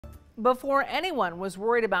Before anyone was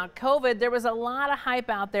worried about COVID, there was a lot of hype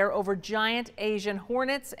out there over giant Asian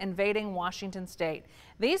hornets invading Washington state.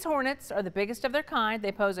 These hornets are the biggest of their kind.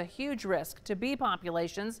 They pose a huge risk to bee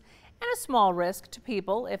populations and a small risk to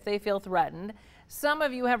people if they feel threatened. Some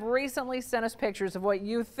of you have recently sent us pictures of what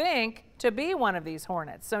you think to be one of these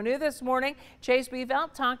hornets. So new this morning, Chase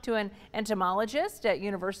Beefelt talked to an entomologist at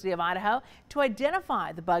University of Idaho to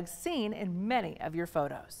identify the bugs seen in many of your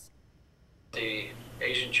photos. The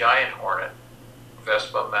Asian giant hornet,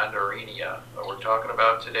 Vespa mandarinia, that we're talking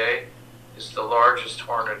about today, is the largest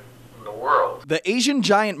hornet in the world. The Asian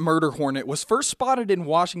giant murder hornet was first spotted in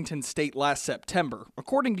Washington state last September,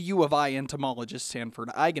 according to U of I entomologist Sanford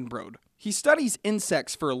Eigenbrode. He studies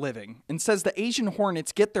insects for a living and says the Asian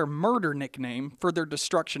hornets get their murder nickname for their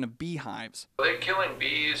destruction of beehives. They're killing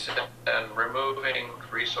bees and removing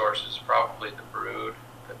resources, probably the brood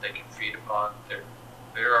that they can feed upon.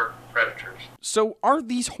 They are predators. So are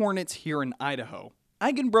these hornets here in Idaho?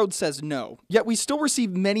 Eigenbrode says no, yet we still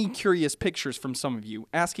receive many curious pictures from some of you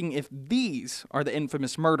asking if these are the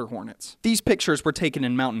infamous murder hornets. These pictures were taken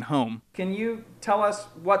in Mountain Home. Can you tell us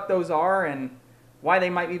what those are and why they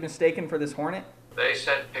might be mistaken for this hornet? They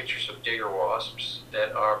sent pictures of digger wasps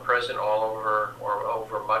that are present all over or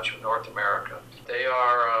over much of North America. They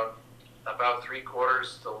are about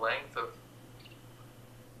 3/4 the length of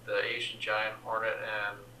the Asian giant hornet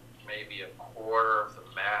and maybe 1/4 of the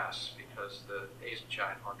mass, because the Asian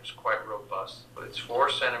giant hornet is quite robust. But it's 4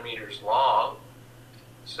 centimeters long,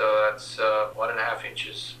 so that's 1.5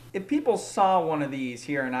 inches. If people saw one of these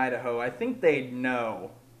here in Idaho, I think they'd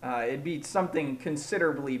know. It'd be something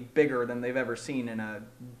considerably bigger than they've ever seen in a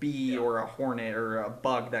bee or a hornet or a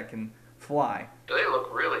bug that can fly. They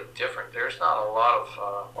look really different. There's not a lot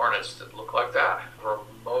of hornets that look like that. For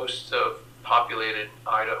most of populated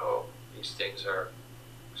Idaho, these things are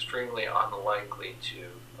extremely unlikely to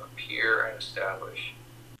appear and establish.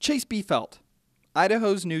 Chase Beefelt,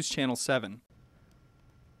 Idaho's News Channel 7.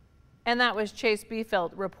 And that was Chase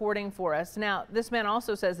Beefelt reporting for us. Now, this man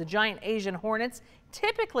also says the giant Asian hornets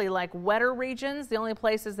typically like wetter regions. The only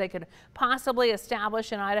places they could possibly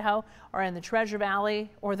establish in Idaho are in the Treasure Valley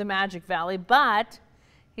or the Magic Valley, but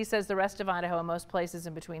he says the rest of Idaho and most places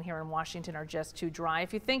in between here and Washington are just too dry.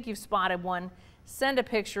 If you think you've spotted one, send a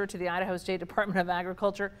picture to the Idaho State Department of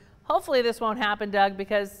Agriculture. Hopefully this won't happen, Doug,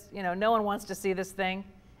 because no one wants to see this thing.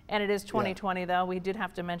 And it is 2020, though. We did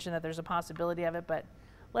have to mention that there's a possibility of it, but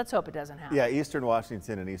let's hope it doesn't happen. Yeah, eastern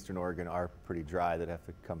Washington and eastern Oregon are pretty dry. They'd have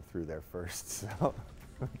to come through there first. So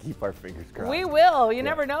keep our fingers crossed. We will. You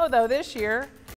never know, though, this year.